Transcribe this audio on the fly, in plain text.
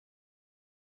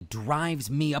drives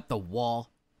me up the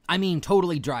wall? I mean,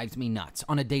 totally drives me nuts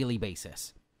on a daily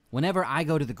basis. Whenever I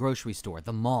go to the grocery store,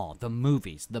 the mall, the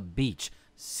movies, the beach,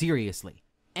 seriously,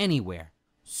 anywhere,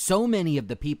 so many of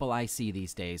the people I see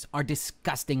these days are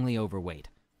disgustingly overweight.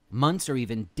 Months or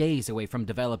even days away from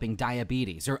developing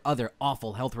diabetes or other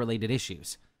awful health-related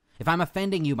issues. If I'm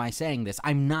offending you by saying this,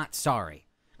 I'm not sorry.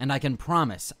 And I can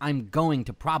promise I'm going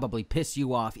to probably piss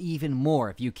you off even more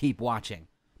if you keep watching.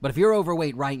 But if you're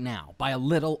overweight right now, by a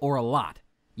little or a lot,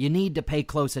 you need to pay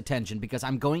close attention because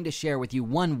I'm going to share with you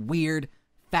one weird,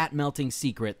 fat-melting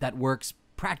secret that works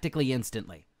practically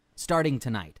instantly, starting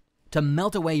tonight, to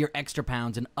melt away your extra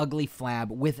pounds and ugly flab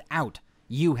without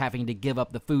you having to give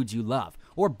up the foods you love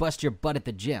or bust your butt at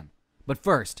the gym. But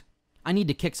first, I need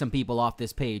to kick some people off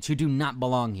this page who do not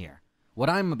belong here. What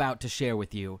I'm about to share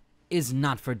with you is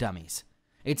not for dummies.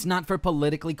 It's not for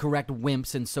politically correct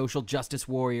wimps and social justice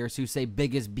warriors who say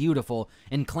big is beautiful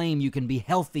and claim you can be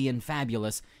healthy and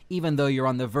fabulous even though you're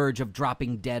on the verge of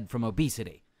dropping dead from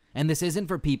obesity. And this isn't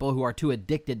for people who are too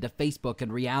addicted to Facebook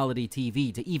and reality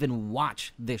TV to even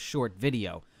watch this short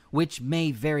video, which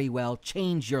may very well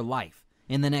change your life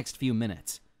in the next few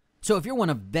minutes. So if you're one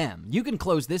of them, you can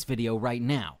close this video right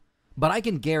now. But I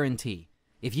can guarantee,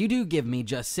 if you do give me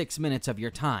just 6 minutes of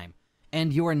your time,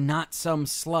 and you're not some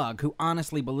slug who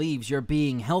honestly believes you're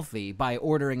being healthy by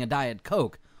ordering a Diet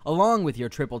Coke, along with your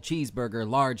triple cheeseburger,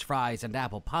 large fries, and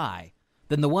apple pie,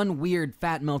 then the one weird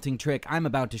fat-melting trick I'm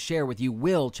about to share with you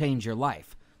will change your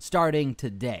life, starting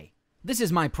today. This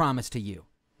is my promise to you.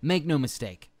 Make no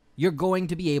mistake, you're going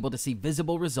to be able to see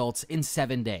visible results in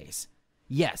 7 days.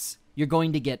 Yes, you're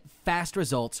going to get fast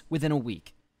results within a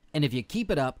week. And if you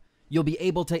keep it up, you'll be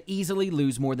able to easily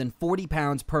lose more than 40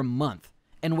 pounds per month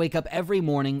and wake up every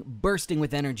morning bursting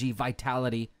with energy,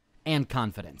 vitality, and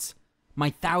confidence. My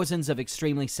thousands of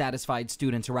extremely satisfied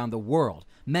students around the world,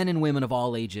 men and women of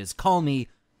all ages, call me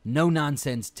No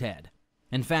Nonsense Ted.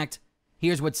 In fact,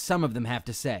 here's what some of them have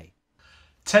to say.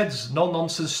 Ted's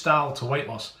no-nonsense style to weight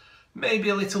loss may be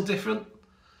a little different,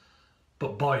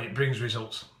 but boy, it brings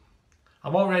results.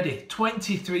 I'm already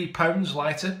 23 pounds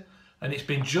lighter, and it's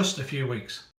been just a few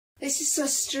weeks. This is so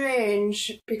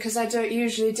strange because I don't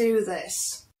usually do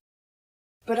this.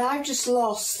 But I've just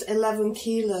lost 11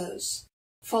 kilos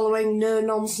following No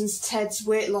Nonsense Ted's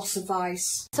weight loss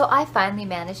advice. So I finally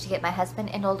managed to get my husband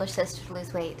and older sister to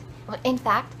lose weight. In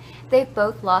fact, they've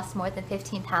both lost more than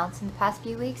 15 pounds in the past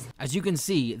few weeks. As you can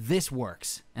see, this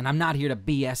works, and I'm not here to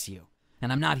BS you.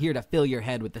 And I'm not here to fill your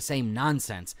head with the same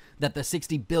nonsense that the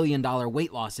 $60 billion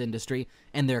weight loss industry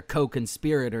and their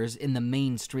co-conspirators in the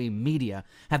mainstream media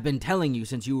have been telling you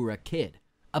since you were a kid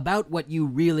about what you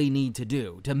really need to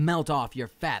do to melt off your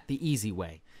fat the easy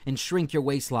way and shrink your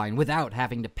waistline without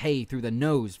having to pay through the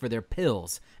nose for their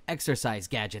pills, exercise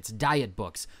gadgets, diet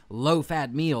books,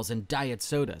 low-fat meals and diet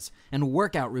sodas, and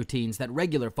workout routines that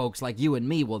regular folks like you and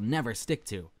me will never stick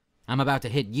to. I'm about to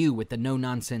hit you with the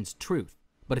no-nonsense truth.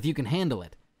 But if you can handle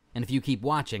it, and if you keep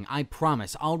watching, I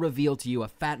promise I'll reveal to you a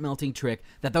fat-melting trick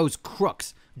that those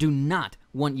crooks do not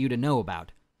want you to know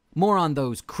about. More on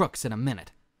those crooks in a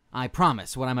minute. I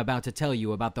promise what I'm about to tell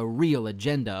you about the real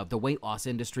agenda of the weight loss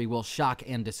industry will shock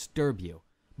and disturb you.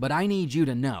 But I need you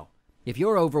to know, if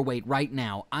you're overweight right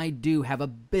now, I do have a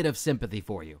bit of sympathy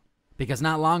for you. Because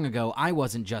not long ago, I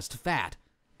wasn't just fat,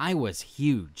 I was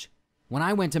huge. When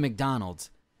I went to McDonald's,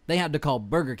 they had to call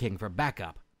Burger King for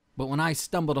backup. But when I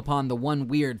stumbled upon the one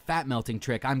weird fat-melting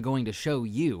trick I'm going to show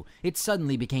you, it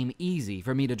suddenly became easy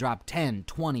for me to drop 10,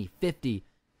 20, 50,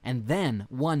 and then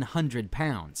 100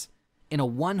 pounds in a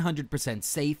 100%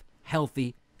 safe,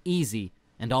 healthy, easy,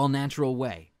 and all-natural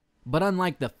way. But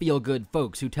unlike the feel-good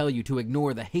folks who tell you to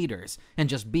ignore the haters and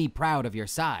just be proud of your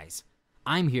size,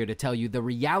 I'm here to tell you the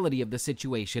reality of the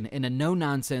situation in a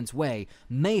no-nonsense way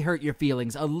may hurt your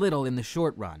feelings a little in the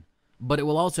short run. But it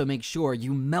will also make sure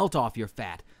you melt off your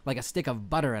fat like a stick of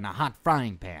butter in a hot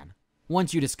frying pan.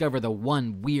 Once you discover the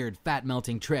one weird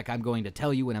fat-melting trick I'm going to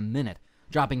tell you in a minute,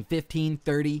 dropping 15,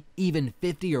 30, even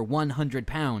 50 or 100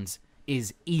 pounds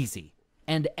is easy.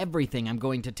 And everything I'm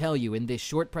going to tell you in this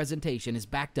short presentation is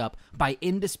backed up by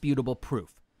indisputable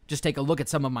proof. Just take a look at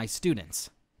some of my students.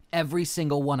 Every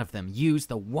single one of them used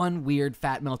the one weird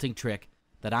fat-melting trick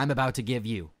that I'm about to give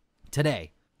you.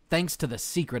 Today, thanks to the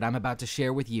secret I'm about to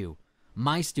share with you,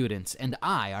 my students and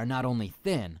I are not only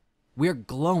thin, we're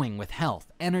glowing with health,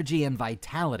 energy, and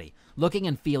vitality, looking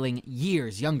and feeling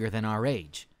years younger than our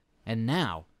age. And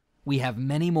now, we have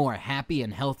many more happy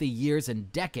and healthy years and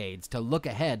decades to look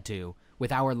ahead to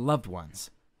with our loved ones.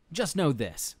 Just know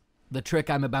this, the trick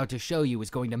I'm about to show you is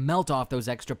going to melt off those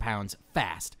extra pounds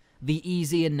fast, the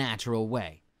easy and natural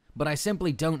way. but I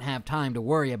simply don't have time to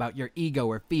worry about your ego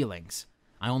or feelings.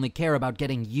 I only care about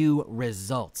getting you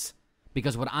results.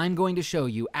 Because what I'm going to show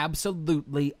you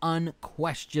absolutely,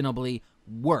 unquestionably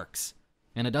works.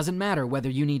 And it doesn't matter whether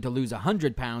you need to lose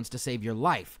 100 pounds to save your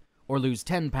life, or lose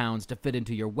 10 pounds to fit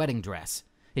into your wedding dress.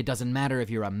 It doesn't matter if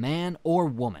you're a man or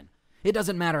woman. It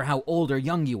doesn't matter how old or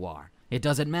young you are. It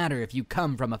doesn't matter if you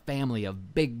come from a family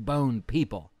of big-boned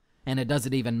people. And it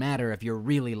doesn't even matter if you're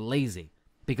really lazy.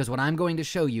 Because what I'm going to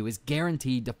show you is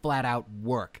guaranteed to flat out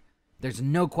work. There's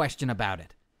no question about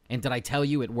it. And did I tell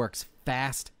you it works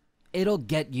fast? It'll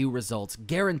get you results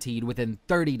guaranteed within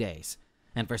 30 days.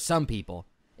 And for some people,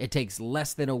 it takes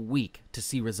less than a week to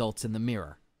see results in the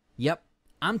mirror. Yep,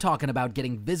 I'm talking about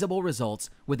getting visible results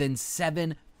within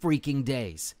 7 freaking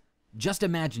days. Just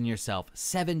imagine yourself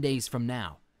 7 days from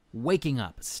now, waking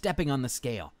up, stepping on the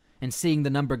scale, and seeing the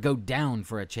number go down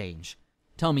for a change.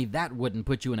 Tell me that wouldn't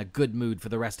put you in a good mood for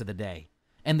the rest of the day.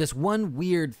 And this one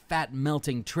weird fat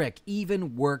melting trick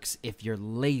even works if you're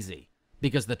lazy.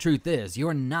 Because the truth is,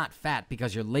 you're not fat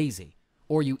because you're lazy,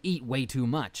 or you eat way too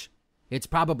much. It's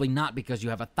probably not because you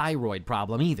have a thyroid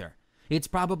problem either. It's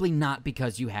probably not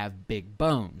because you have big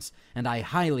bones, and I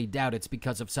highly doubt it's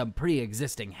because of some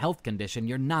pre-existing health condition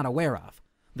you're not aware of.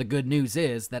 The good news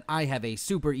is that I have a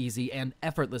super easy and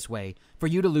effortless way for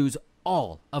you to lose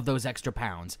all of those extra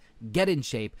pounds, get in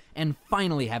shape, and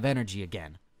finally have energy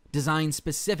again. Designed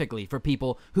specifically for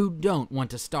people who don't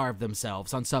want to starve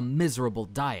themselves on some miserable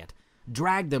diet,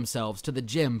 drag themselves to the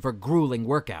gym for grueling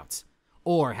workouts,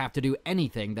 or have to do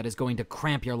anything that is going to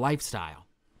cramp your lifestyle.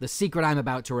 The secret I'm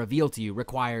about to reveal to you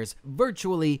requires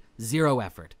virtually zero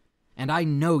effort, and I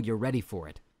know you're ready for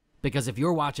it. Because if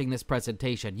you're watching this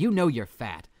presentation, you know you're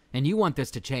fat, and you want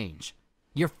this to change.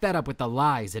 You're fed up with the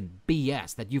lies and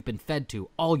BS that you've been fed to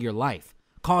all your life,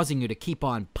 causing you to keep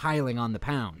on piling on the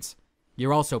pounds.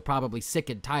 You're also probably sick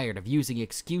and tired of using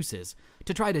excuses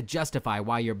to try to justify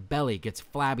why your belly gets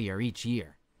flabbier each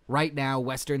year. Right now,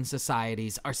 Western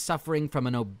societies are suffering from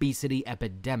an obesity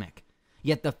epidemic.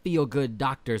 Yet the feel-good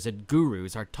doctors and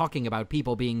gurus are talking about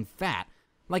people being fat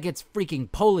like it's freaking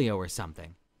polio or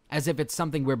something, as if it's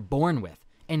something we're born with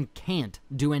and can't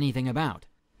do anything about.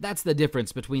 That's the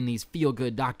difference between these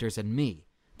feel-good doctors and me.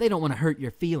 They don't want to hurt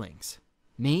your feelings.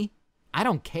 Me? I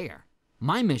don't care.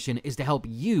 My mission is to help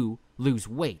you lose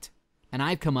weight, and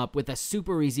I've come up with a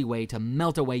super easy way to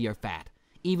melt away your fat,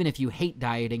 even if you hate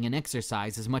dieting and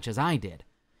exercise as much as I did.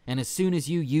 And as soon as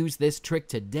you use this trick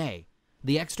today,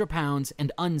 the extra pounds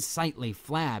and unsightly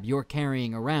flab you're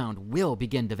carrying around will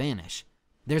begin to vanish.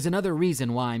 There's another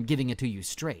reason why I'm giving it to you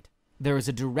straight. There is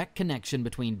a direct connection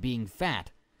between being fat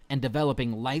and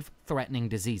developing life-threatening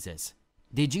diseases.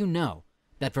 Did you know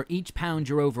that for each pound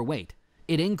you're overweight,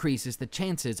 it increases the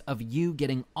chances of you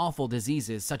getting awful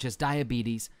diseases such as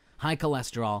diabetes, high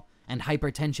cholesterol, and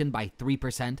hypertension by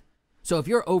 3%? So if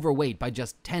you're overweight by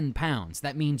just 10 pounds,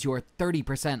 that means you're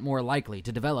 30% more likely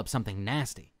to develop something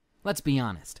nasty. Let's be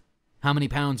honest. How many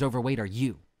pounds overweight are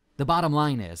you? The bottom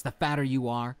line is, the fatter you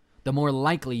are, the more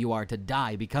likely you are to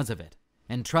die because of it.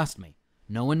 And trust me,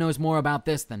 no one knows more about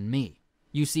this than me.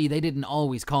 You see, they didn't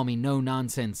always call me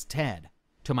no-nonsense Ted.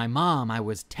 To my mom, I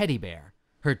was Teddy Bear,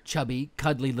 her chubby,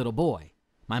 cuddly little boy.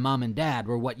 My mom and dad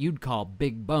were what you'd call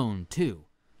big bone, too,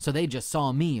 so they just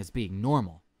saw me as being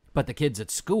normal. But the kids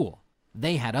at school,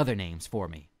 they had other names for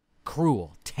me.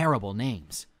 Cruel, terrible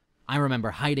names. I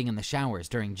remember hiding in the showers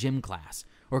during gym class,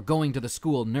 or going to the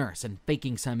school nurse and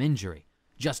faking some injury,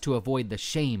 just to avoid the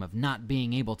shame of not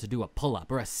being able to do a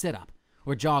pull-up or a sit-up,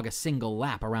 or jog a single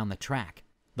lap around the track.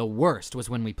 The worst was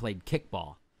when we played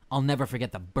kickball. I'll never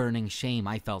forget the burning shame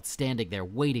I felt standing there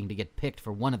waiting to get picked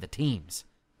for one of the teams.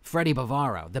 Freddie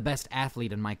Bavaro, the best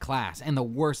athlete in my class and the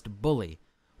worst bully,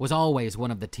 was always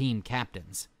one of the team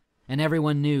captains. And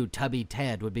everyone knew Tubby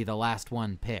Ted would be the last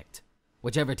one picked.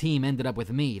 Whichever team ended up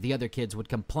with me, the other kids would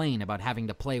complain about having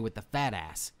to play with the fat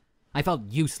ass. I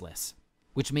felt useless,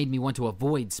 which made me want to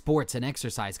avoid sports and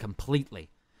exercise completely,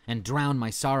 and drown my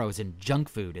sorrows in junk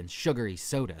food and sugary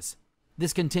sodas.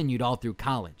 This continued all through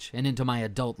college and into my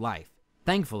adult life.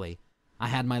 Thankfully, I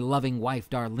had my loving wife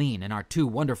Darlene and our 2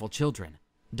 wonderful children.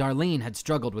 Darlene had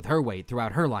struggled with her weight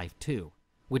throughout her life too,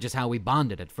 which is how we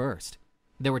bonded at first.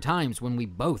 There were times when we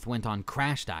both went on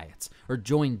crash diets, or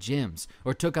joined gyms,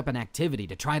 or took up an activity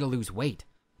to try to lose weight.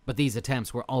 But these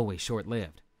attempts were always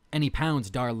short-lived. Any pounds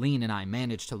Darlene and I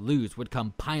managed to lose would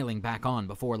come piling back on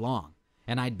before long,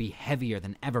 and I'd be heavier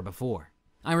than ever before.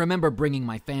 I remember bringing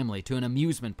my family to an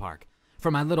amusement park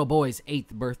for my little boy's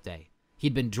 8th birthday.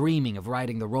 He'd been dreaming of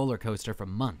riding the roller coaster for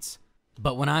months.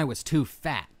 But when I was too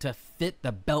fat to fit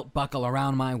the belt buckle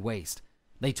around my waist,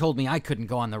 they told me I couldn't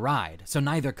go on the ride, so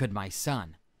neither could my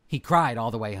son. He cried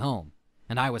all the way home,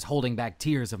 and I was holding back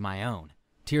tears of my own,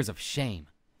 tears of shame.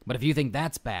 But if you think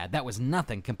that's bad, that was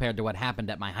nothing compared to what happened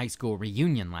at my high school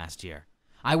reunion last year.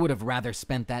 I would have rather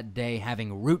spent that day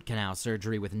having root canal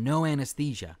surgery with no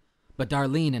anesthesia, but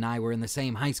Darlene and I were in the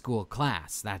same high school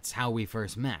class. That's how we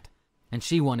first met. And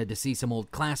she wanted to see some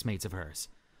old classmates of hers,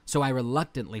 so I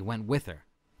reluctantly went with her.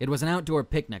 It was an outdoor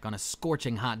picnic on a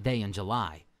scorching hot day in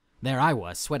July. There I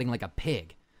was, sweating like a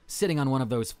pig, sitting on one of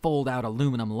those fold-out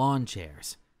aluminum lawn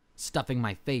chairs, stuffing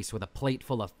my face with a plate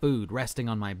full of food resting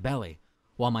on my belly,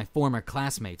 while my former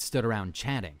classmates stood around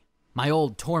chatting. My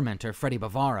old tormentor, Freddie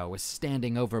Bavaro, was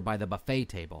standing over by the buffet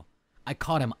table. I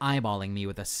caught him eyeballing me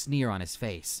with a sneer on his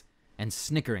face, and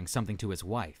snickering something to his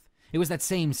wife. It was that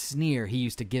same sneer he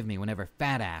used to give me whenever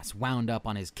Fat Ass wound up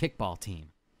on his kickball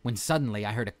team, when suddenly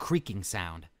I heard a creaking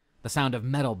sound, the sound of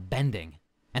metal bending,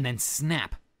 and then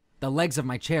snap! The legs of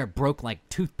my chair broke like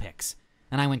toothpicks,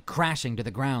 and I went crashing to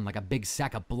the ground like a big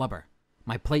sack of blubber.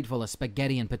 My plate full of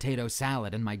spaghetti and potato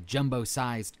salad and my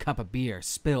jumbo-sized cup of beer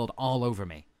spilled all over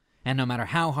me, and no matter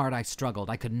how hard I struggled,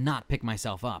 I could not pick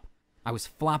myself up. I was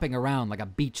flopping around like a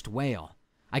beached whale.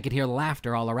 I could hear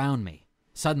laughter all around me.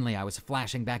 Suddenly, I was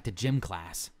flashing back to gym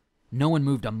class. No one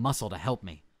moved a muscle to help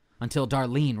me, until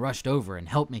Darlene rushed over and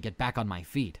helped me get back on my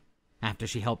feet. After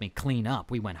she helped me clean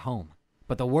up, we went home.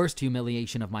 But the worst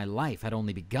humiliation of my life had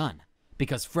only begun,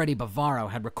 because Freddie Bavaro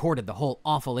had recorded the whole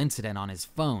awful incident on his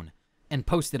phone and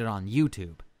posted it on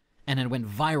YouTube, and it went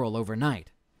viral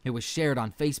overnight. It was shared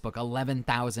on Facebook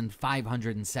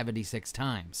 11,576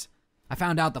 times. I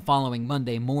found out the following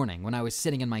Monday morning when I was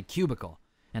sitting in my cubicle,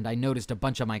 and I noticed a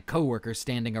bunch of my coworkers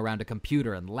standing around a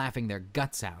computer and laughing their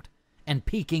guts out, and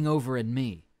peeking over at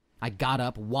me. I got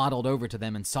up, waddled over to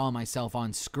them, and saw myself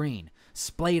on screen,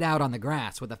 splayed out on the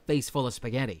grass with a face full of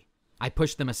spaghetti. I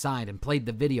pushed them aside and played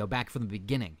the video back from the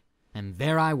beginning, and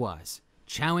there I was,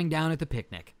 chowing down at the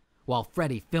picnic, while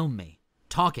Freddie filmed me,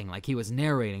 talking like he was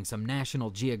narrating some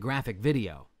National Geographic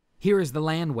video. Here is the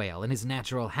land whale in his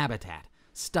natural habitat,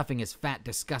 stuffing his fat,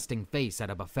 disgusting face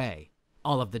at a buffet.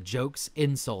 All of the jokes,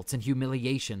 insults, and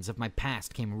humiliations of my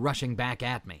past came rushing back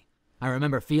at me. I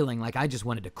remember feeling like I just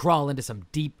wanted to crawl into some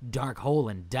deep, dark hole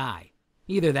and die.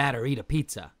 Either that or eat a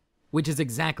pizza, which is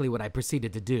exactly what I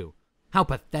proceeded to do. How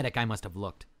pathetic I must have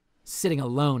looked, sitting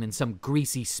alone in some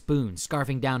greasy spoon,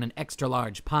 scarfing down an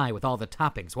extra-large pie with all the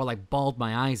toppings while I bawled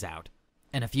my eyes out.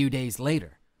 And a few days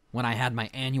later, when I had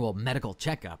my annual medical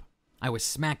checkup, I was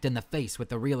smacked in the face with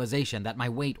the realization that my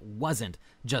weight wasn't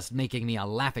just making me a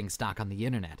laughingstock on the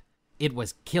internet. It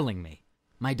was killing me.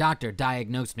 My doctor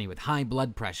diagnosed me with high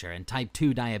blood pressure and type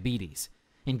 2 diabetes,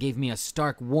 and gave me a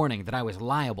stark warning that I was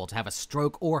liable to have a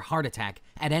stroke or heart attack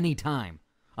at any time,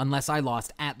 unless I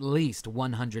lost at least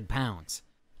 100 pounds.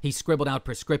 He scribbled out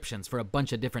prescriptions for a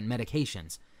bunch of different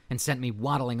medications and sent me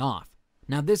waddling off.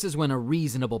 Now this is when a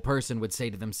reasonable person would say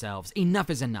to themselves,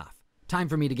 enough is enough. Time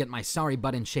for me to get my sorry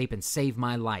butt in shape and save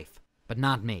my life. But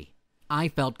not me. I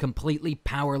felt completely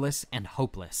powerless and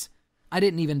hopeless. I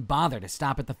didn't even bother to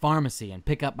stop at the pharmacy and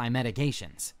pick up my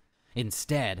medications.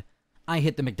 Instead, I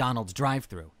hit the McDonald's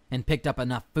drive-thru and picked up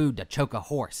enough food to choke a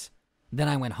horse. Then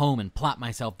I went home and plopped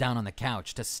myself down on the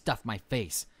couch to stuff my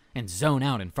face and zone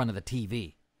out in front of the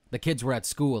TV. The kids were at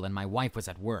school and my wife was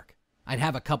at work. I'd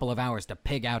have a couple of hours to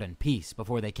pig out in peace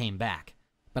before they came back.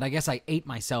 But I guess I ate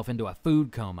myself into a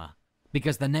food coma,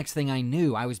 because the next thing I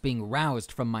knew, I was being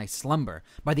roused from my slumber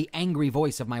by the angry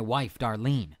voice of my wife,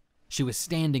 Darlene. She was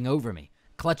standing over me,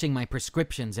 clutching my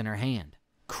prescriptions in her hand.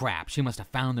 Crap, she must have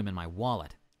found them in my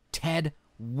wallet. "Ted,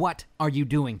 what are you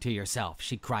doing to yourself?"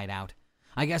 she cried out.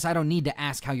 "I guess I don't need to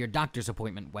ask how your doctor's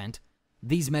appointment went.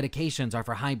 These medications are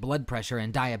for high blood pressure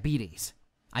and diabetes."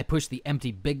 I pushed the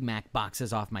empty Big Mac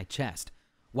boxes off my chest,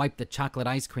 wiped the chocolate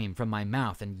ice cream from my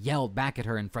mouth, and yelled back at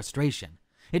her in frustration.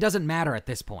 "It doesn't matter at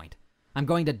this point. I'm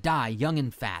going to die young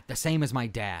and fat, the same as my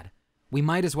dad. We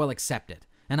might as well accept it,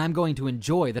 and I'm going to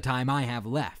enjoy the time I have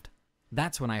left."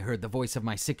 That's when I heard the voice of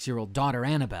my 6-year-old daughter,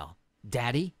 Annabelle.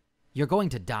 "Daddy, you're going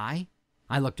to die?"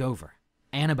 I looked over.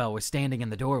 Annabelle was standing in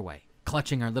the doorway,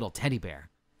 clutching her little teddy bear,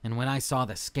 and when I saw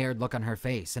the scared look on her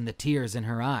face and the tears in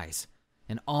her eyes,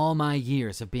 in all my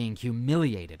years of being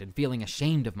humiliated and feeling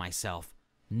ashamed of myself,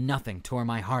 nothing tore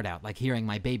my heart out like hearing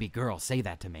my baby girl say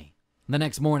that to me. The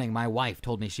next morning, my wife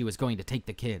told me she was going to take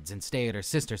the kids and stay at her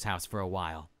sister's house for a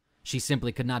while. She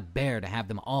simply could not bear to have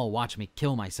them all watch me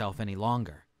kill myself any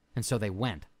longer. And so they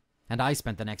went. And I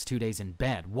spent the next 2 days in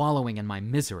bed, wallowing in my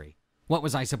misery. What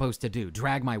was I supposed to do?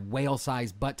 Drag my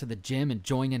whale-sized butt to the gym and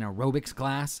join an aerobics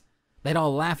class? They'd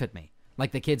all laugh at me,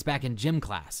 like the kids back in gym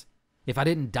class. If I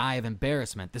didn't die of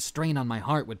embarrassment, the strain on my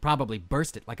heart would probably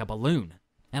burst it like a balloon.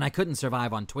 And I couldn't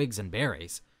survive on twigs and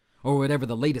berries. or whatever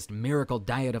the latest miracle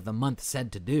diet of the month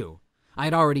said to do. I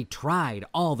had already tried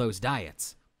all those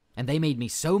diets, and they made me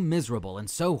so miserable and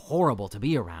so horrible to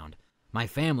be around. My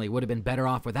family would have been better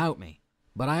off without me.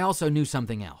 But I also knew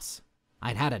something else.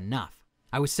 I'd had enough.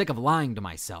 I was sick of lying to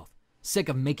myself, sick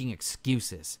of making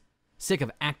excuses, sick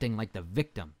of acting like the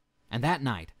victim. And that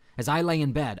night, as I lay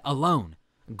in bed, alone,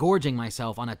 gorging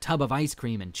myself on a tub of ice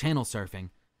cream and channel surfing,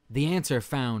 the answer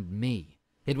found me.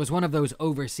 It was one of those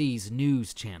overseas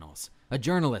news channels. A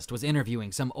journalist was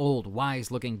interviewing some old,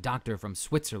 wise-looking doctor from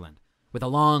Switzerland with a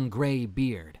long gray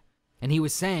beard, and he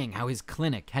was saying how his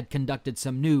clinic had conducted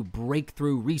some new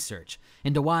breakthrough research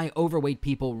into why overweight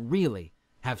people really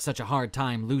have such a hard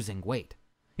time losing weight.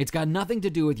 It's got nothing to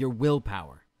do with your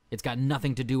willpower. It's got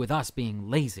nothing to do with us being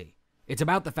lazy. It's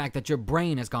about the fact that your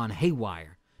brain has gone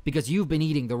haywire because you've been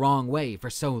eating the wrong way for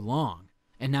so long,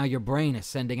 and now your brain is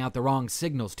sending out the wrong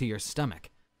signals to your stomach.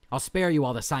 I'll spare you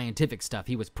all the scientific stuff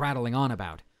he was prattling on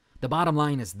about. The bottom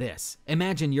line is this.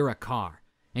 Imagine you're a car,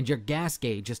 and your gas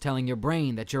gauge is telling your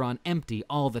brain that you're on empty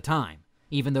all the time,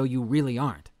 even though you really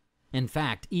aren't. In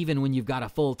fact, even when you've got a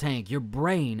full tank, your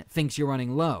brain thinks you're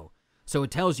running low, so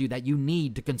it tells you that you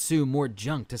need to consume more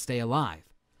junk to stay alive.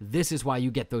 This is why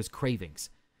you get those cravings,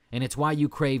 and it's why you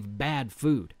crave bad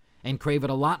food, and crave it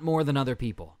a lot more than other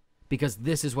people, because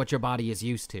this is what your body is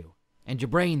used to. And your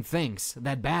brain thinks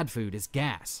that bad food is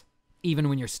gas. Even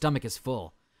when your stomach is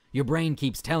full, your brain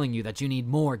keeps telling you that you need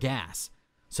more gas.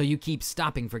 So you keep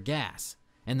stopping for gas.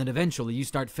 And then eventually you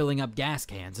start filling up gas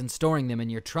cans and storing them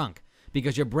in your trunk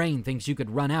because your brain thinks you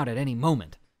could run out at any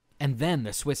moment. And then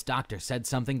the Swiss doctor said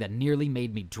something that nearly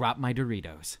made me drop my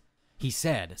Doritos. He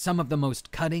said some of the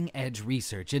most cutting-edge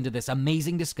research into this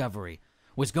amazing discovery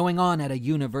was going on at a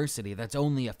university that's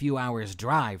only a few hours'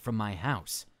 drive from my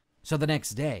house. So the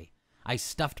next day, I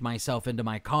stuffed myself into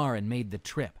my car and made the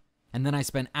trip, and then I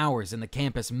spent hours in the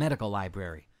campus medical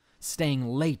library, staying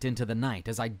late into the night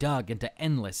as I dug into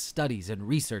endless studies and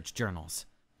research journals.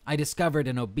 I discovered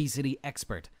an obesity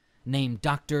expert named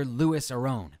Dr. Louis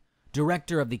Aron,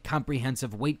 director of the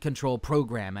Comprehensive Weight Control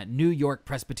Program at New York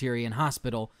Presbyterian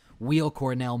Hospital, Weill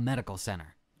Cornell Medical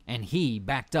Center, and he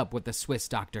backed up what the Swiss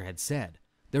doctor had said.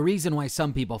 The reason why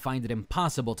some people find it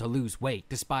impossible to lose weight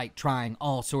despite trying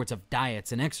all sorts of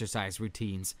diets and exercise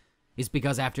routines is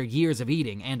because after years of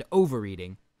eating and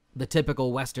overeating, the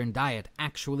typical Western diet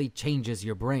actually changes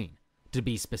your brain. To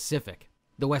be specific,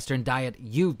 the Western diet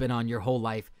you've been on your whole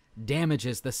life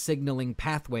damages the signaling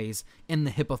pathways in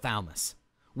the hypothalamus,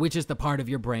 which is the part of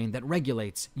your brain that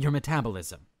regulates your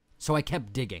metabolism. So I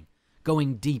kept digging,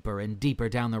 going deeper and deeper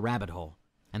down the rabbit hole,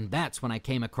 and that's when I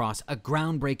came across a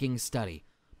groundbreaking study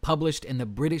published in the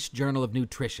British Journal of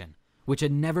Nutrition, which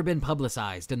had never been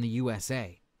publicized in the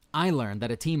USA. I learned that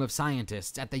a team of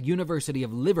scientists at the University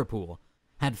of Liverpool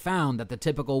had found that the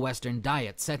typical Western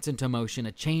diet sets into motion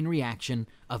a chain reaction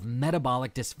of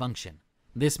metabolic dysfunction.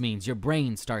 This means your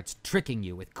brain starts tricking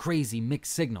you with crazy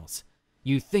mixed signals.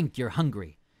 You think you're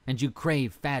hungry, and you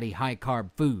crave fatty, high-carb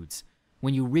foods,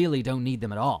 when you really don't need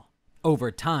them at all.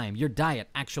 Over time, your diet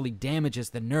actually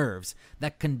damages the nerves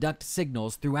that conduct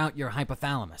signals throughout your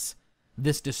hypothalamus.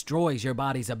 This destroys your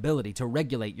body's ability to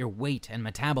regulate your weight and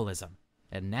metabolism.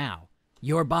 And now,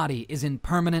 your body is in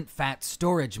permanent fat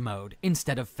storage mode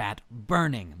instead of fat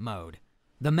burning mode.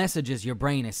 The messages your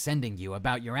brain is sending you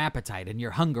about your appetite and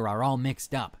your hunger are all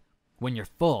mixed up. When you're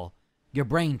full, your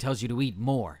brain tells you to eat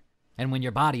more. And when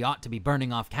your body ought to be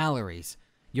burning off calories,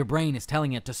 your brain is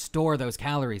telling it to store those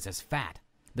calories as fat.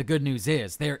 The good news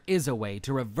is there is a way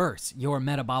to reverse your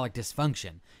metabolic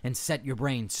dysfunction and set your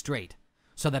brain straight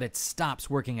so that it stops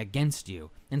working against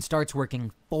you and starts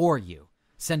working for you,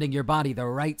 sending your body the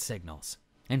right signals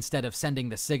instead of sending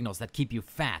the signals that keep you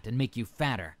fat and make you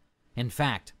fatter. In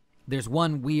fact, there's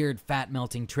one weird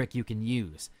fat-melting trick you can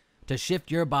use to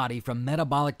shift your body from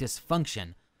metabolic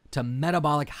dysfunction to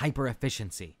metabolic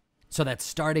hyperefficiency so that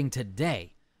starting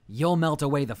today, you'll melt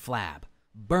away the flab,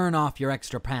 burn off your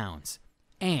extra pounds,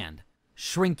 and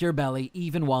shrink your belly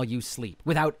even while you sleep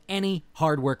without any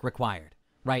hard work required.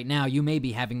 Right now, you may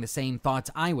be having the same thoughts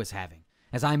I was having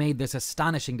as I made this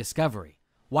astonishing discovery.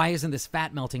 Why isn't this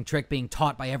fat-melting trick being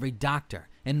taught by every doctor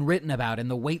and written about in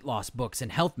the weight loss books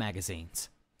and health magazines?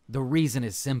 The reason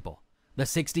is simple. The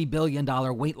 $60 billion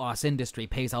weight loss industry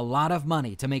pays a lot of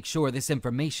money to make sure this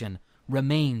information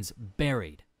remains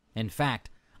buried. In fact,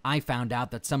 I found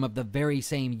out that some of the very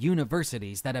same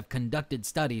universities that have conducted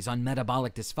studies on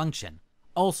metabolic dysfunction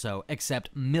also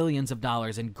accept millions of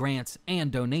dollars in grants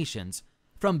and donations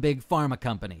from big pharma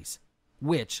companies,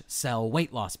 which sell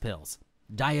weight loss pills,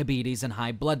 diabetes and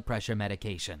high blood pressure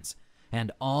medications,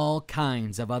 and all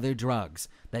kinds of other drugs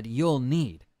that you'll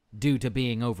need due to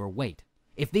being overweight.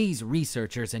 If these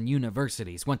researchers and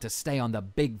universities want to stay on the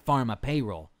big pharma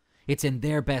payroll, it's in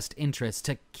their best interest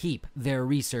to keep their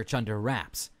research under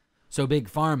wraps, so big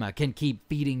pharma can keep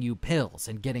feeding you pills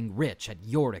and getting rich at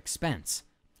your expense.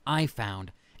 I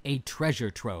found a treasure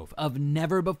trove of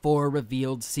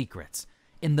never-before-revealed secrets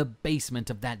in the basement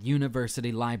of that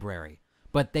university library,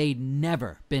 but they'd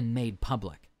never been made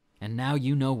public. And now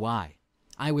you know why.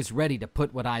 I was ready to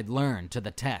put what I'd learned to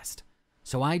the test,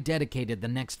 so I dedicated the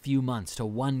next few months to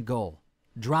one goal: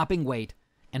 dropping weight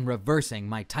and reversing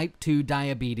my type 2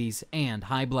 diabetes and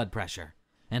high blood pressure.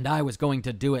 And I was going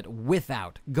to do it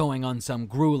without going on some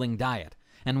grueling diet,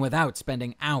 and without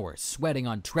spending hours sweating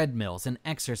on treadmills and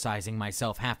exercising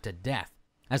myself half to death.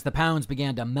 As the pounds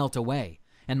began to melt away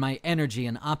and my energy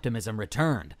and optimism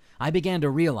returned, I began to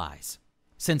realize,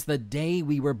 since the day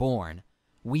we were born,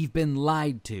 we've been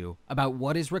lied to about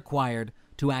what is required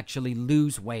to actually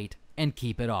lose weight and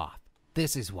keep it off.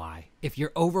 This is why, if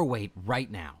you're overweight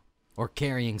right now, or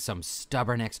carrying some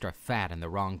stubborn extra fat in the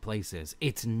wrong places,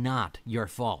 it's not your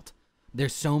fault.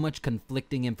 There's so much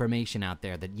conflicting information out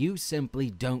there that you simply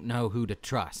don't know who to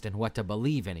trust and what to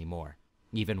believe anymore.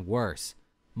 Even worse,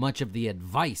 much of the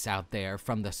advice out there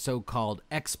from the so-called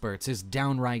experts is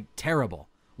downright terrible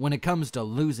when it comes to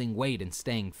losing weight and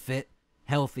staying fit,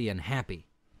 healthy, and happy.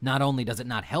 Not only does it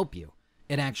not help you,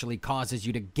 it actually causes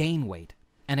you to gain weight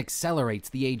and accelerates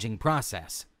the aging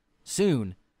process.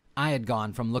 Soon, I had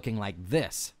gone from looking like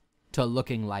this to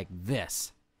looking like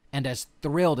this. And as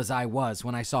thrilled as I was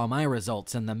when I saw my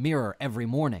results in the mirror every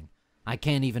morning, I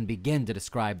can't even begin to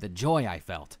describe the joy I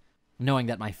felt, knowing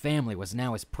that my family was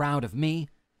now as proud of me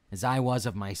as I was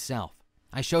of myself.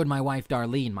 I showed my wife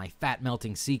Darlene my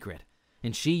fat-melting secret,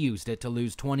 and she used it to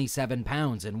lose 27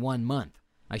 pounds in 1 month.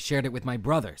 I shared it with my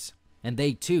brothers, and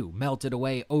they too melted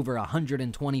away over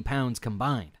 120 pounds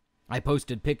combined. I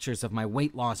posted pictures of my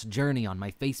weight loss journey on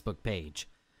my Facebook page,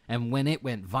 and when it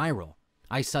went viral,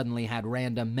 I suddenly had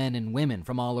random men and women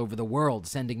from all over the world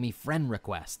sending me friend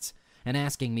requests and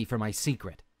asking me for my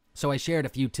secret. So I shared a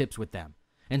few tips with them,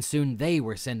 and soon they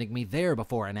were sending me their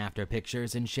before and after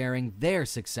pictures and sharing their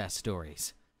success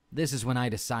stories. This is when I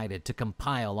decided to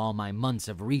compile all my months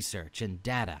of research and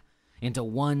data into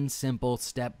one simple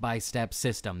step-by-step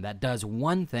system that does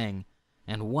one thing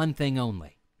and one thing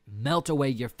only: melt away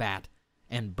your fat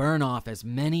and burn off as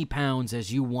many pounds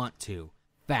as you want to,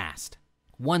 fast.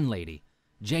 One lady,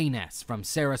 Jane S. from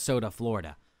Sarasota,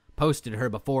 Florida, posted her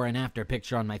before and after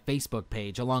picture on my Facebook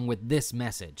page along with this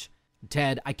message: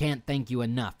 "Ted, I can't thank you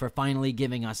enough for finally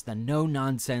giving us the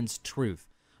no-nonsense truth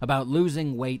about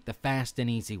losing weight the fast and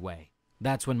easy way."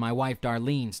 That's when my wife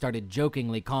Darlene started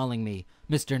jokingly calling me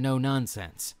Mr. No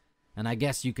Nonsense, and I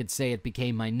guess you could say it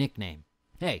became my nickname.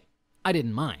 Hey, I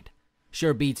didn't mind.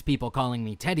 Sure beats people calling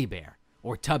me Teddy Bear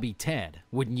or Tubby Ted,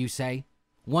 wouldn't you say?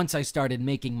 Once I started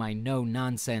making my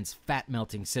no-nonsense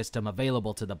fat-melting system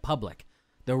available to the public,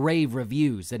 the rave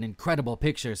reviews and incredible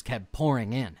pictures kept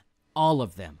pouring in. All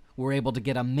of them were able to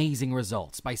get amazing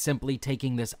results by simply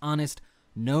taking this honest,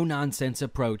 no-nonsense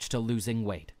approach to losing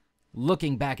weight.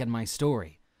 Looking back at my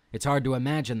story, it's hard to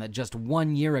imagine that just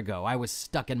 1 year ago I was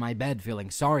stuck in my bed feeling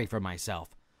sorry for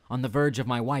myself, on the verge of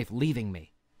my wife leaving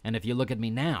me. And if you look at me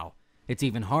now, it's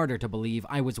even harder to believe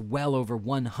I was well over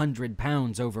 100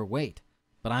 pounds overweight.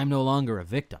 But I'm no longer a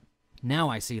victim. Now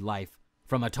I see life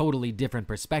from a totally different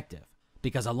perspective,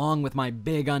 because along with my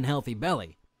big unhealthy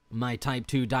belly, my type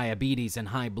 2 diabetes and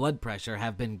high blood pressure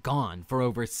have been gone for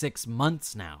over 6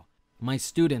 months now. My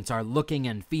students are looking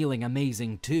and feeling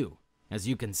amazing too, as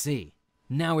you can see.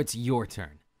 Now it's your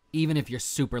turn, even if you're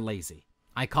super lazy.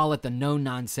 I call it the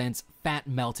no-nonsense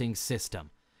fat-melting system,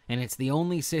 and it's the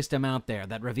only system out there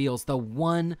that reveals the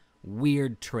one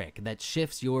weird trick that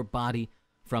shifts your body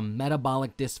from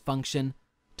metabolic dysfunction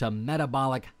to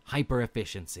metabolic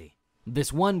hyperefficiency.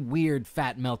 This one weird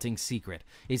fat-melting secret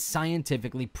is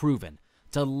scientifically proven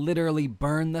to literally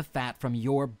burn the fat from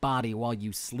your body while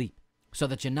you sleep, so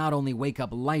that you not only wake up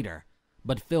lighter,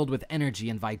 but filled with energy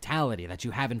and vitality that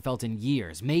you haven't felt in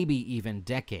years, maybe even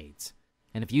decades.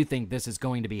 And if you think this is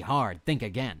going to be hard, think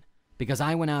again, because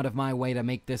I went out of my way to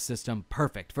make this system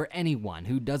perfect for anyone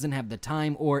who doesn't have the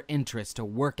time or interest to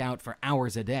work out for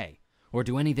hours a day, or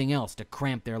do anything else to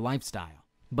cramp their lifestyle.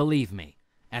 Believe me,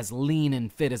 as lean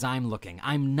and fit as I'm looking,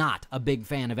 I'm not a big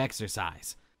fan of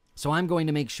exercise. So I'm going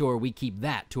to make sure we keep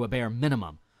that to a bare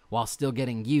minimum, while still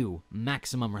getting you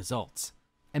maximum results.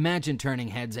 Imagine turning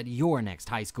heads at your next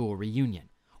high school reunion,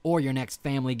 or your next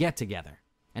family get-together,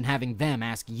 and having them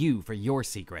ask you for your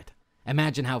secret.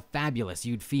 Imagine how fabulous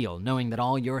you'd feel knowing that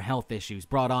all your health issues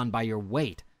brought on by your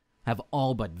weight have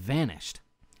all but vanished.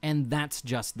 And that's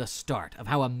just the start of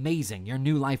how amazing your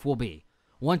new life will be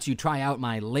once you try out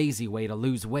my lazy way to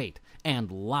lose weight,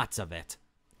 and lots of it.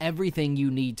 Everything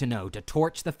you need to know to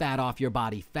torch the fat off your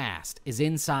body fast is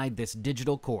inside this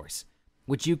digital course,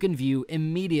 which you can view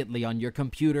immediately on your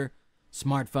computer,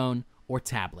 smartphone, or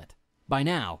tablet. By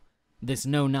now, this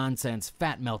no-nonsense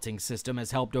fat-melting system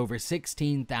has helped over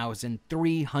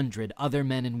 16,300 other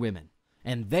men and women,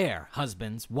 and their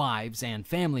husbands, wives, and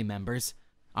family members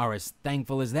are as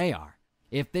thankful as they are.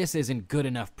 If this isn't good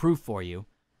enough proof for you,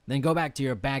 then go back to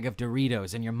your bag of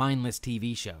Doritos and your mindless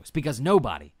TV shows, because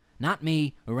nobody, not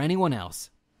me or anyone else,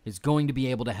 is going to be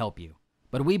able to help you.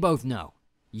 But we both know,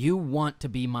 you want to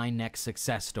be my next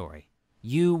success story.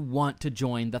 You want to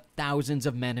join the thousands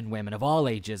of men and women of all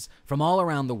ages from all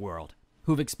around the world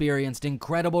who've experienced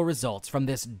incredible results from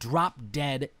this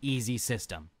drop-dead easy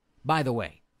system. By the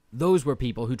way, those were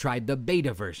people who tried the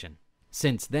beta version.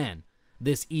 Since then,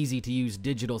 this easy-to-use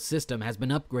digital system has been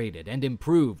upgraded and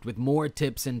improved with more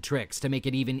tips and tricks to make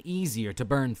it even easier to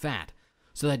burn fat,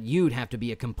 so that you'd have to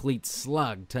be a complete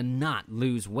slug to not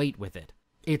lose weight with it.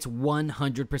 It's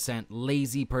 100%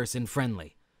 lazy person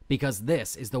friendly, because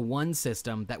this is the one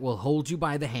system that will hold you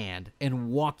by the hand and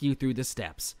walk you through the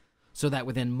steps, so that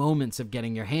within moments of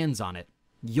getting your hands on it,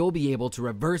 you'll be able to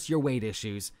reverse your weight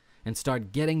issues and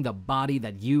start getting the body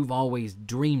that you've always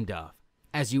dreamed of,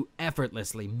 as you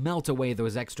effortlessly melt away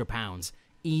those extra pounds,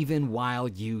 even while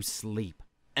you sleep.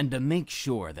 And to make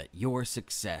sure that your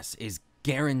success is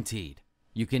guaranteed,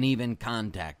 you can even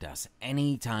contact us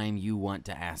anytime you want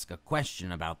to ask a question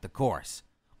about the course,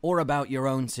 or about your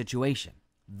own situation.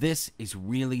 This is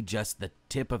really just the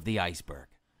tip of the iceberg.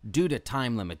 Due to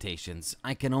time limitations,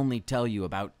 I can only tell you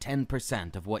about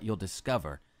 10% of what you'll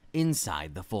discover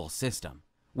inside the full system,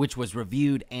 which was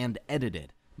reviewed and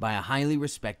edited by a highly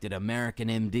respected American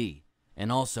MD,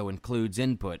 and also includes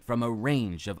input from a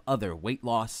range of other weight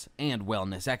loss and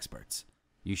wellness experts.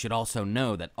 You should also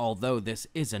know that although this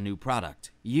is a new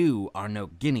product, you are no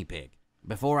guinea pig.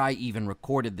 Before I even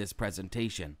recorded this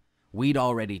presentation, we'd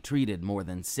already treated more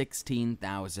than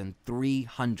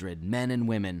 16,300 men and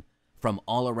women from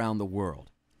all around the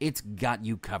world. It's got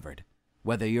you covered,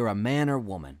 whether you're a man or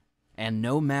woman, and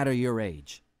no matter your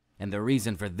age. And the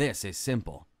reason for this is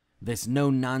simple. This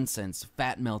no-nonsense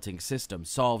fat-melting system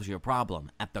solves your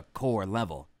problem at the core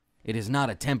level. It is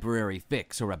not a temporary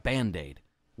fix or a band-aid.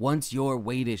 Once your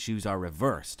weight issues are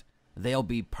reversed, they'll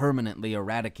be permanently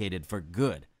eradicated for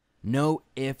good. No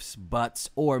ifs, buts,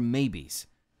 or maybes.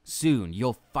 Soon,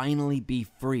 you'll finally be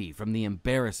free from the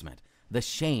embarrassment, the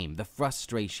shame, the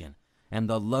frustration, and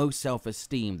the low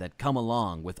self-esteem that come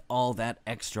along with all that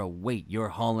extra weight you're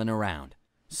hauling around.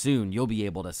 Soon you'll be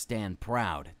able to stand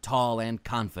proud, tall, and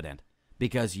confident,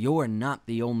 because you're not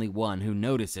the only one who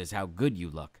notices how good you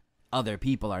look. Other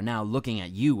people are now looking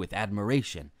at you with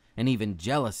admiration and even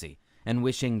jealousy and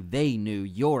wishing they knew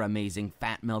your amazing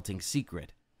fat-melting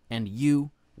secret. And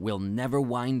you will never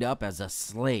wind up as a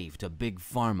slave to Big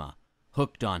Pharma,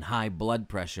 hooked on high blood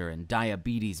pressure and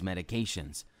diabetes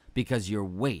medications, because your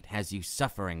weight has you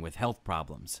suffering with health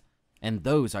problems. And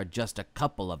those are just a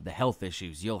couple of the health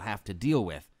issues you'll have to deal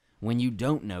with when you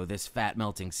don't know this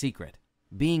fat-melting secret.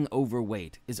 Being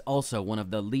overweight is also one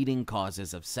of the leading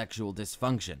causes of sexual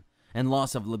dysfunction and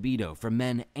loss of libido for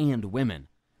men and women,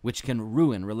 which can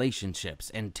ruin relationships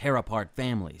and tear apart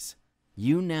families.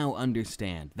 You now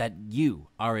understand that you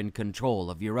are in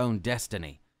control of your own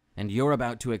destiny, and you're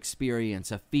about to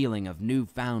experience a feeling of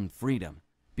newfound freedom,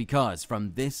 because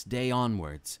from this day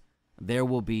onwards, there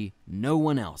will be no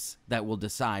one else that will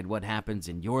decide what happens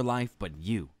in your life but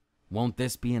you. Won't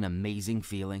this be an amazing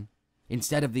feeling?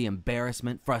 Instead of the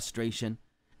embarrassment, frustration,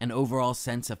 and overall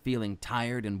sense of feeling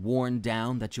tired and worn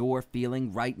down that you're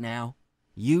feeling right now,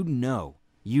 you know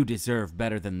you deserve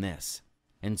better than this.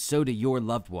 And so do your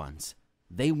loved ones.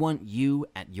 They want you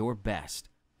at your best,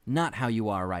 not how you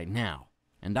are right now.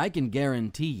 And I can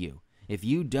guarantee you, if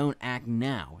you don't act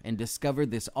now and discover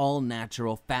this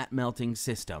all-natural fat-melting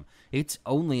system, it's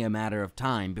only a matter of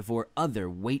time before other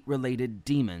weight-related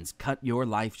demons cut your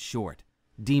life short.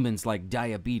 Demons like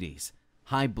diabetes,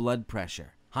 high blood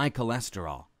pressure, high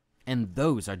cholesterol, and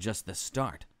those are just the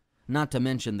start. Not to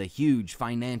mention the huge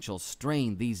financial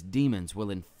strain these demons will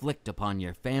inflict upon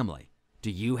your family.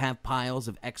 Do you have piles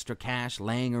of extra cash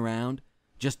laying around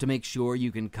just to make sure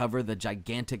you can cover the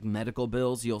gigantic medical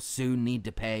bills you'll soon need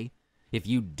to pay if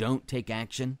you don't take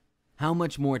action? How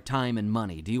much more time and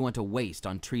money do you want to waste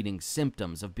on treating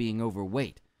symptoms of being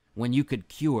overweight when you could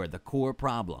cure the core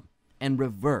problem and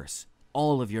reverse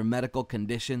all of your medical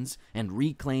conditions and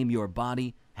reclaim your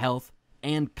body, health,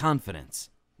 and confidence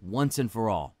once and for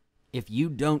all? If you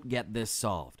don't get this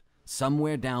solved,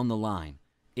 somewhere down the line,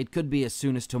 it could be as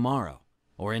soon as tomorrow,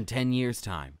 or in 10 years'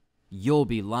 time, you'll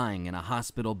be lying in a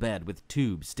hospital bed with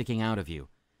tubes sticking out of you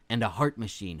and a heart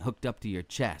machine hooked up to your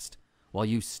chest while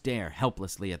you stare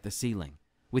helplessly at the ceiling,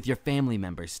 with your family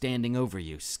members standing over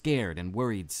you, scared and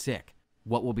worried sick.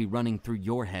 What will be running through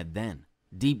your head then?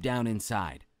 Deep down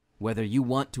inside, whether you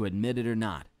want to admit it or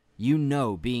not, you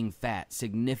know being fat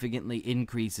significantly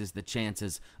increases the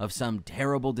chances of some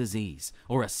terrible disease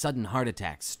or a sudden heart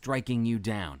attack striking you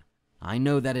down. I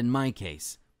know that in my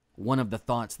case, one of the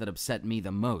thoughts that upset me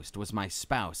the most was my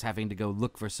spouse having to go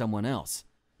look for someone else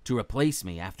to replace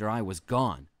me after I was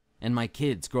gone, and my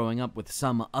kids growing up with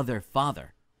some other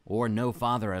father, or no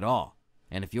father at all.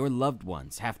 And if your loved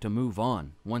ones have to move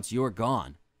on once you're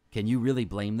gone, can you really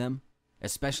blame them?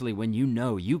 Especially when you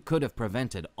know you could have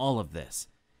prevented all of this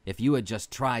if you had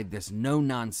just tried this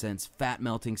no-nonsense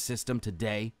fat-melting system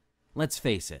today. Let's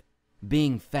face it,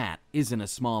 being fat isn't a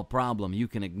small problem you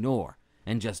can ignore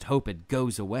and just hope it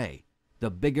goes away.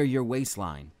 The bigger your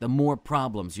waistline, the more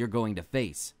problems you're going to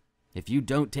face. If you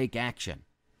don't take action,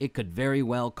 it could very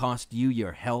well cost you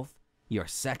your health, your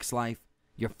sex life,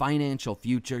 your financial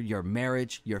future, your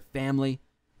marriage, your family,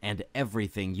 and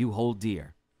everything you hold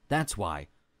dear. That's why,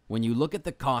 when you look at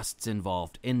the costs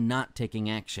involved in not taking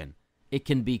action, it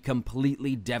can be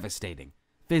completely devastating,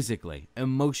 physically,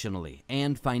 emotionally,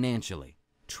 and financially.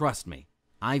 Trust me,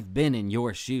 I've been in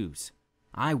your shoes.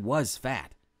 I was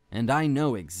fat, and I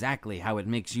know exactly how it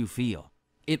makes you feel.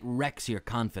 It wrecks your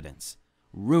confidence,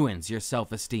 ruins your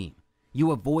self-esteem.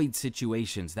 You avoid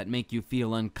situations that make you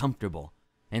feel uncomfortable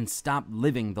and stop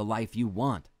living the life you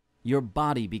want. Your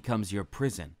body becomes your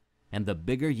prison, and the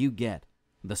bigger you get,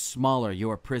 the smaller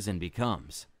your prison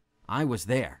becomes. I was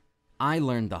there. I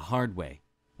learned the hard way,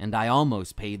 and I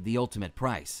almost paid the ultimate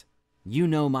price. You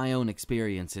know my own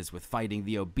experiences with fighting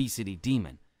the obesity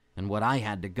demon and what I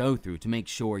had to go through to make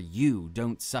sure you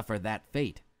don't suffer that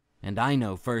fate. And I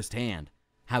know firsthand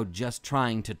how just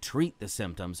trying to treat the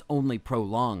symptoms only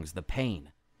prolongs the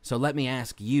pain. So let me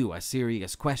ask you a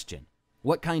serious question.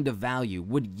 What kind of value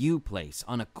would you place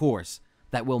on a course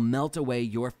that will melt away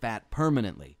your fat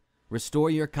permanently, restore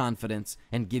your confidence,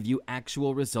 and give you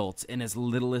actual results in as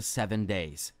little as 7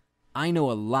 days? I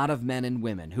know a lot of men and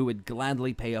women who would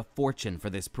gladly pay a fortune for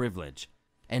this privilege.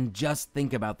 And just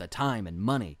think about the time and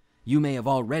money you may have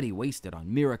already wasted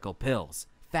on miracle pills,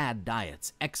 fad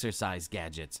diets, exercise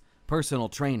gadgets, personal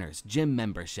trainers, gym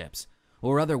memberships,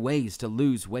 or other ways to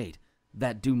lose weight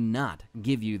that do not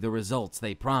give you the results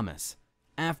they promise.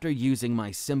 After using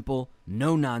my simple,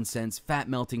 no-nonsense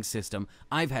fat-melting system,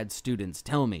 I've had students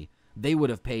tell me they would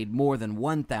have paid more than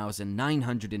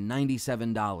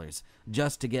 $1,997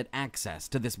 just to get access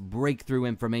to this breakthrough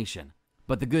information.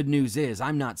 But the good news is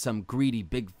I'm not some greedy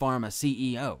big pharma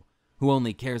CEO who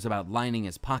only cares about lining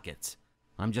his pockets.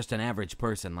 I'm just an average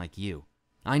person like you.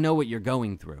 I know what you're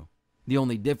going through. The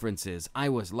only difference is I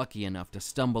was lucky enough to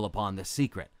stumble upon the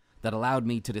secret that allowed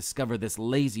me to discover this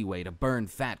lazy way to burn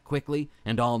fat quickly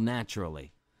and all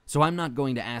naturally. So I'm not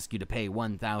going to ask you to pay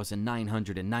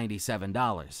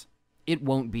 $1,997. It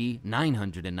won't be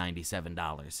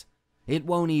 $997. It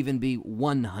won't even be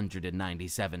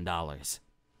 $197.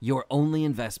 Your only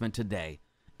investment today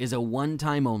is a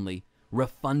one-time only,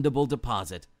 refundable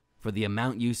deposit for the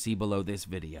amount you see below this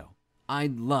video.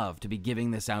 I'd love to be giving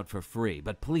this out for free,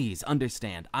 but please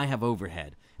understand I have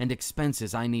overhead and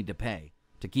expenses I need to pay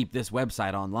to keep this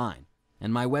website online,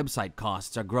 and my website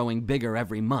costs are growing bigger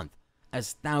every month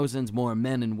as thousands more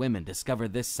men and women discover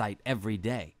this site every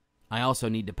day. I also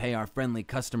need to pay our friendly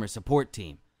customer support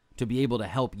team to be able to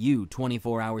help you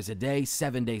 24 hours a day,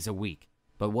 7 days a week.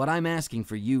 But what I'm asking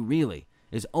for you really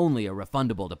is only a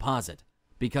refundable deposit,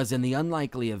 because in the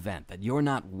unlikely event that you're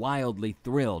not wildly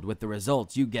thrilled with the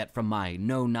results you get from my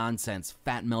no-nonsense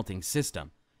fat-melting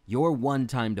system, your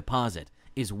one-time deposit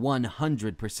is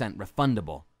 100%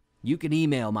 refundable. You can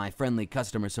email my friendly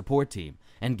customer support team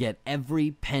and get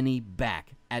every penny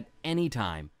back at any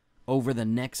time over the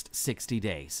next 60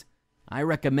 days. I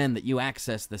recommend that you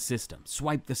access the system,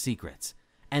 swipe the secrets,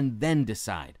 and then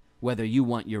decide whether you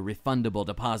want your refundable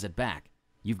deposit back.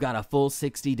 You've got a full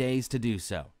 60 days to do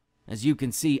so. As you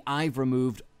can see, I've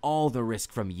removed all the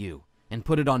risk from you and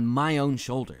put it on my own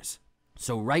shoulders.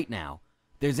 So right now,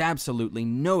 there's absolutely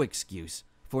no excuse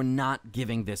for not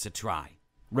giving this a try.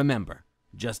 Remember,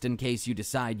 just in case you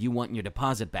decide you want your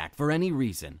deposit back for any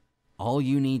reason, all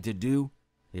you need to do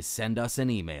is send us an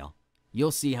email.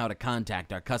 You'll see how to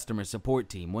contact our customer support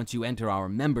team once you enter our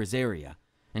members area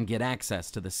and get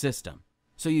access to the system.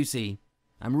 So you see,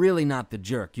 I'm really not the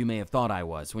jerk you may have thought I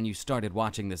was when you started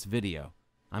watching this video.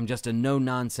 I'm just a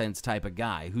no-nonsense type of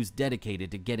guy who's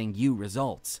dedicated to getting you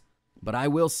results. But I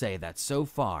will say that so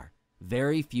far,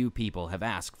 very few people have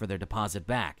asked for their deposit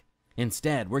back.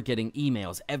 Instead, we're getting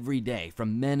emails every day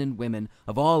from men and women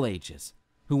of all ages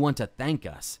who want to thank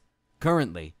us.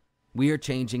 Currently, we are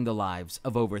changing the lives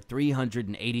of over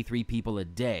 383 people a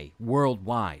day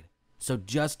worldwide. So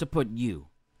just to put you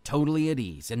totally at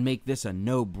ease and make this a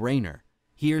no-brainer,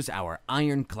 here's our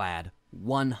ironclad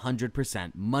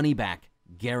 100% money-back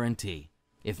guarantee.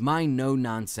 If my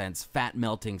no-nonsense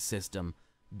fat-melting system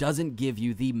doesn't give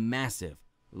you the massive,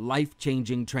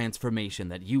 life-changing transformation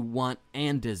that you want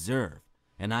and deserve,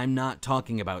 and I'm not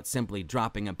talking about simply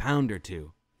dropping a pound or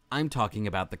two, I'm talking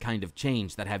about the kind of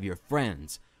change that have your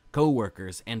friends,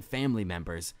 co-workers, and family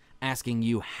members asking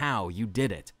you how you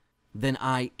did it, then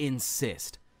I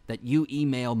insist that you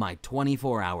email my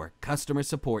 24-hour customer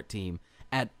support team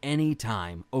at any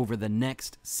time over the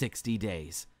next 60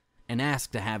 days and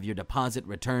ask to have your deposit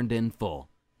returned in full.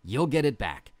 You'll get it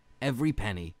back, every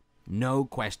penny, no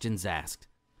questions asked.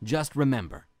 Just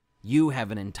remember, you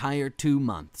have an entire 2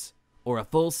 months or a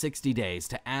full 60 days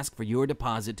to ask for your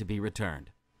deposit to be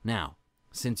returned. Now,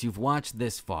 since you've watched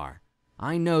this far,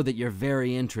 I know that you're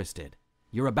very interested.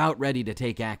 You're about ready to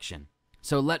take action.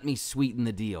 So let me sweeten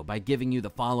the deal by giving you the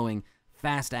following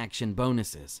fast action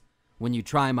bonuses when you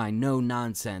try my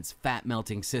no-nonsense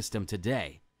fat-melting system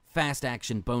today. Fast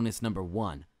action bonus number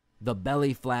 1, the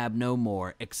Belly Flab No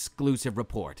More exclusive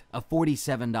report, a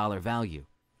 $47 value.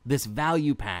 This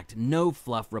value-packed,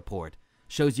 no-fluff report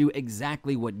shows you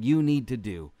exactly what you need to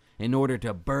do in order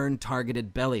to burn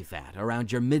targeted belly fat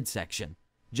around your midsection.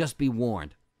 Just be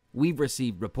warned, we've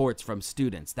received reports from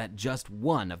students that just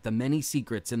one of the many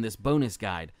secrets in this bonus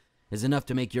guide is enough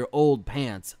to make your old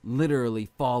pants literally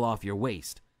fall off your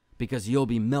waist because you'll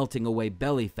be melting away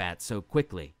belly fat so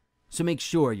quickly. So make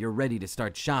sure you're ready to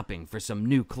start shopping for some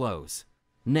new clothes.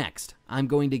 Next, I'm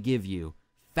going to give you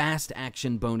fast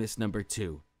action bonus number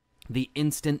 2, the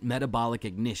Instant Metabolic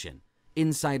Ignition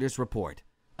Insider's Report,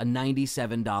 a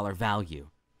 $97 value.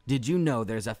 Did you know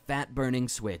there's a fat burning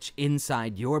switch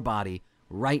inside your body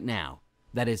right now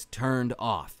that is turned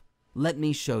off? Let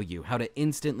me show you how to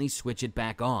instantly switch it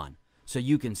back on so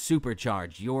you can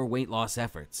supercharge your weight loss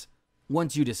efforts.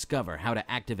 Once you discover how to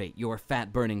activate your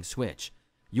fat burning switch,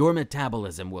 your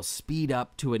metabolism will speed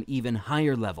up to an even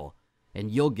higher level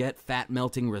and you'll get fat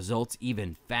melting results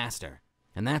even faster.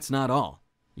 And that's not all.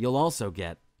 You'll also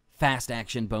get fast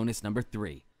action bonus number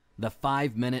 3, the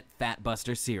 5-minute Fat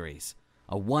Buster series,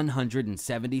 a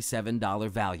 $177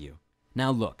 value.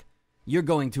 Now look, you're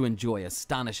going to enjoy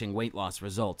astonishing weight loss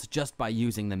results just by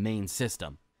using the main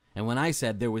system. And when I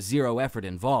said there was zero effort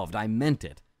involved, I meant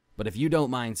it. But if you don't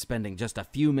mind spending just a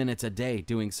few minutes a day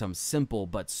doing some simple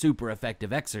but super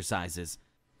effective exercises,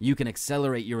 you can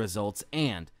accelerate your results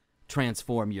and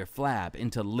transform your flab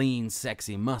into lean,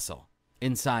 sexy muscle.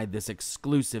 Inside this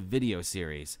exclusive video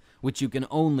series, which you can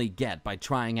only get by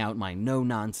trying out my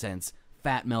no-nonsense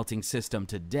fat-melting system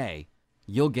today,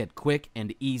 you'll get quick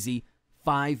and easy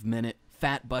 5-minute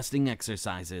fat-busting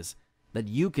exercises that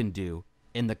you can do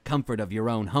in the comfort of your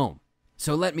own home.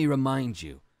 So let me remind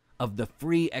you of the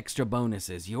free extra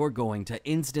bonuses you're going to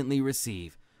instantly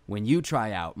receive when you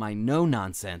try out my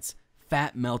no-nonsense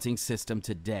fat-melting system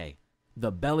today.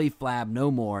 The Belly Flab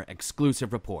No More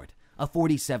exclusive report, a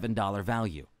 $47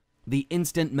 value. The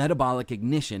Instant Metabolic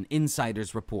Ignition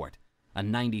Insider's Report, a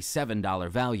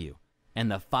 $97 value. And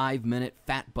the 5-minute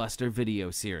Fat Buster video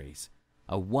series,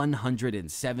 a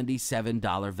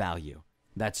 $177 value.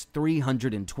 That's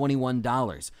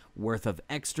 $321 worth of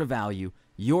extra value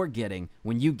you're getting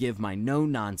when you give my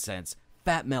no-nonsense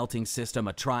fat-melting system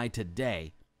a try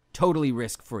today, totally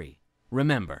risk-free.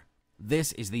 Remember,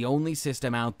 this is the only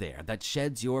system out there that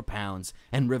sheds your pounds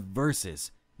and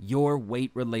reverses your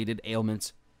weight-related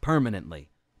ailments permanently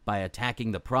by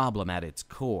attacking the problem at its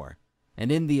core.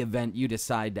 And in the event you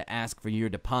decide to ask for your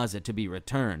deposit to be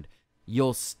returned,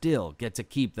 you'll still get to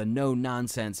keep the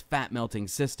no-nonsense fat-melting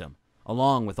system,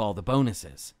 along with all the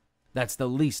bonuses. That's the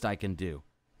least I can do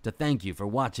to thank you for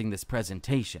watching this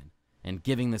presentation and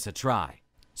giving this a try.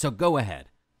 So go ahead,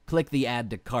 click the Add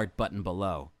to Cart button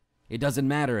below. It doesn't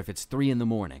matter if it's 3 in the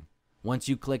morning. Once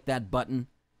you click that button,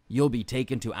 you'll be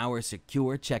taken to our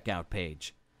secure checkout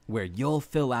page, where you'll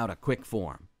fill out a quick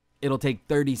form. It'll take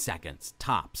 30 seconds,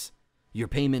 tops. Your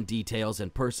payment details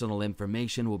and personal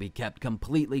information will be kept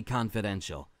completely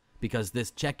confidential because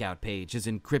this checkout page is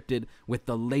encrypted with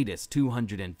the latest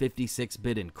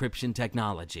 256-bit encryption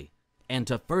technology. And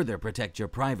to further protect your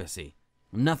privacy,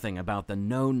 nothing about the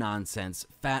no-nonsense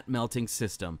fat-melting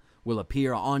system will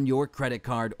appear on your credit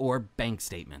card or bank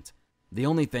statement. The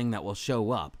only thing that will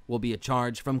show up will be a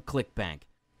charge from ClickBank,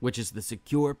 which is the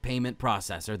secure payment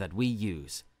processor that we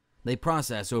use. They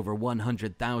process over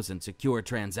 100,000 secure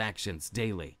transactions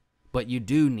daily. But you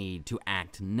do need to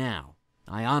act now.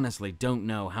 I honestly don't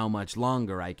know how much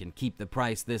longer I can keep the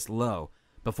price this low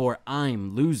before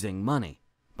I'm losing money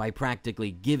by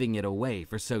practically giving it away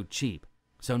for so cheap.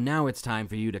 So now it's time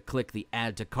for you to click the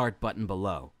Add to Cart button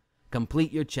below,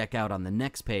 complete your checkout on the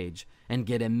next page, and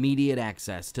get immediate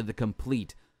access to the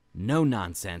complete,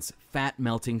 no-nonsense,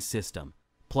 fat-melting system,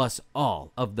 plus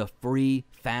all of the free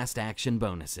fast action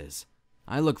bonuses.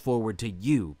 I look forward to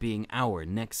you being our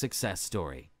next success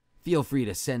story. Feel free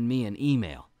to send me an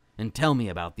email and tell me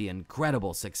about the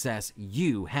incredible success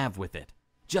you have with it.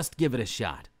 Just give it a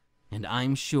shot, and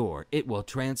I'm sure it will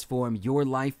transform your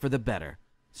life for the better,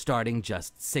 starting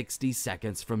just 60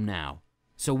 seconds from now.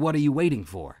 So what are you waiting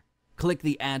for? Click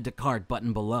the Add to Cart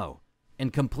button below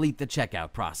and complete the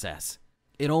checkout process.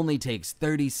 It only takes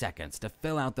 30 seconds to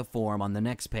fill out the form on the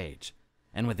next page,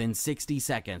 and within 60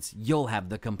 seconds, you'll have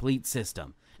the complete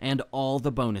system and all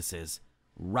the bonuses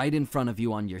right in front of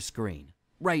you on your screen.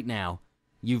 Right now,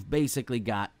 you've basically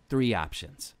got 3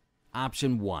 options.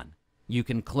 Option 1, you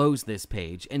can close this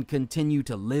page and continue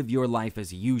to live your life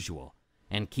as usual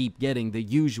and keep getting the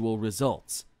usual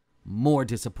results. More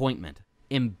disappointment,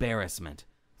 embarrassment,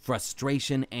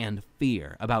 frustration, and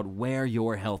fear about where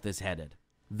your health is headed.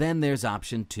 Then there's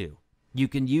option 2. You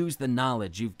can use the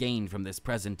knowledge you've gained from this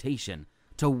presentation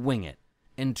to wing it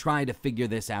and try to figure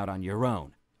this out on your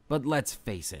own. But let's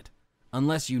face it,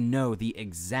 unless you know the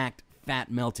exact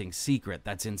fat-melting secret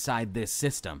that's inside this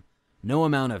system, no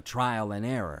amount of trial and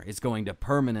error is going to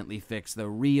permanently fix the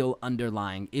real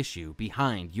underlying issue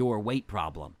behind your weight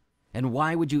problem. And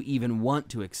why would you even want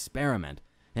to experiment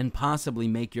and possibly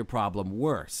make your problem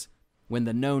worse when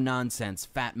the no-nonsense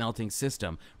fat-melting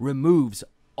system removes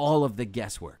all of the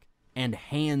guesswork and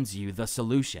hands you the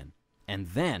solution? And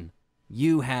then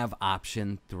you have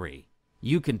option 3.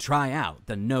 You can try out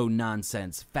the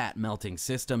no-nonsense fat-melting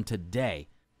system today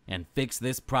and fix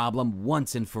this problem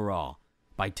once and for all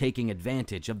by taking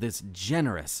advantage of this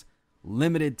generous,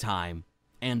 limited time,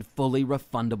 and fully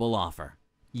refundable offer.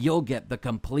 You'll get the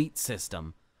complete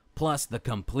system plus the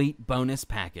complete bonus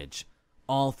package,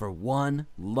 all for one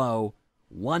low,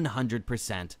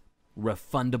 100%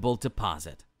 refundable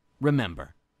deposit.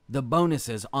 Remember, the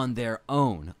bonuses on their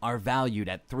own are valued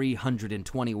at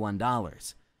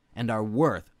 $321 and are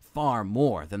worth far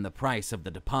more than the price of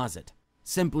the deposit.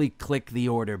 Simply click the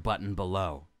order button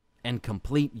below and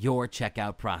complete your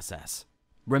checkout process.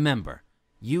 Remember,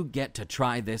 you get to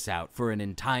try this out for an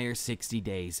entire 60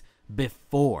 days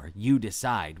before you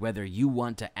decide whether you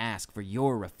want to ask for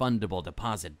your refundable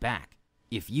deposit back.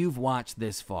 If you've watched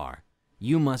this far,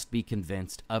 you must be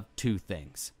convinced of 2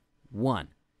 things. 1,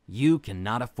 you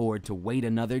cannot afford to wait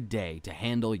another day to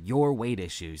handle your weight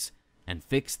issues and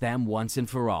fix them once and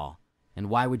for all. And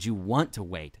why would you want to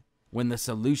wait when the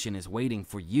solution is waiting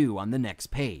for you on the next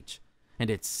page? And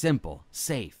it's simple,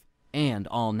 safe, and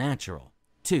all natural.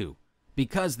 2,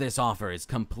 because this offer is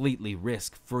completely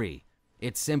risk-free,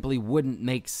 it simply wouldn't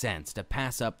make sense to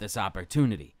pass up this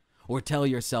opportunity or tell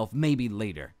yourself maybe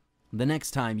later. The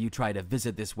next time you try to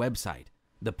visit this website,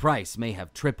 the price may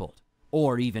have tripled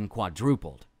or even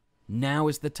quadrupled. Now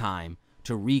is the time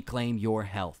to reclaim your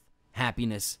health,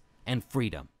 happiness, and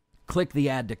freedom. Click the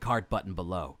Add to Cart button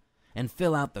below and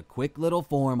fill out the quick little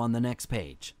form on the next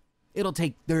page. It'll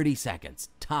take 30 seconds,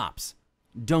 tops.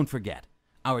 Don't forget,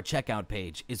 our checkout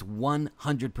page is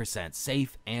 100%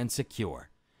 safe and secure,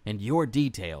 and your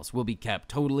details will be kept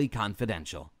totally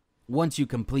confidential. Once you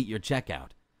complete your checkout,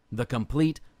 the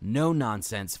complete,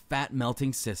 no-nonsense,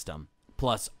 fat-melting system,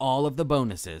 plus all of the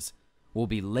bonuses, will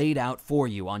be laid out for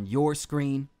you on your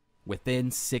screen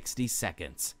within 60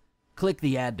 seconds. Click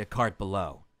the Add to Cart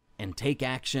below and take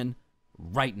action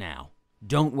right now.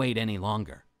 Don't wait any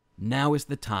longer. Now is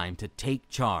the time to take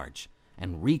charge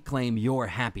and reclaim your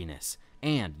happiness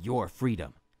and your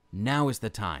freedom. Now is the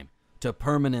time to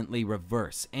permanently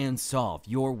reverse and solve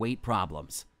your weight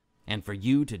problems, and for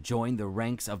you to join the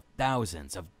ranks of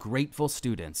thousands of grateful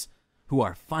students who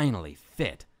are finally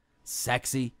fit,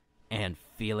 sexy, and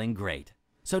feeling great.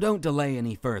 So don't delay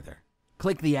any further.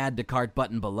 Click the Add to Cart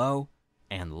button below,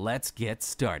 and let's get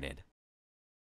started.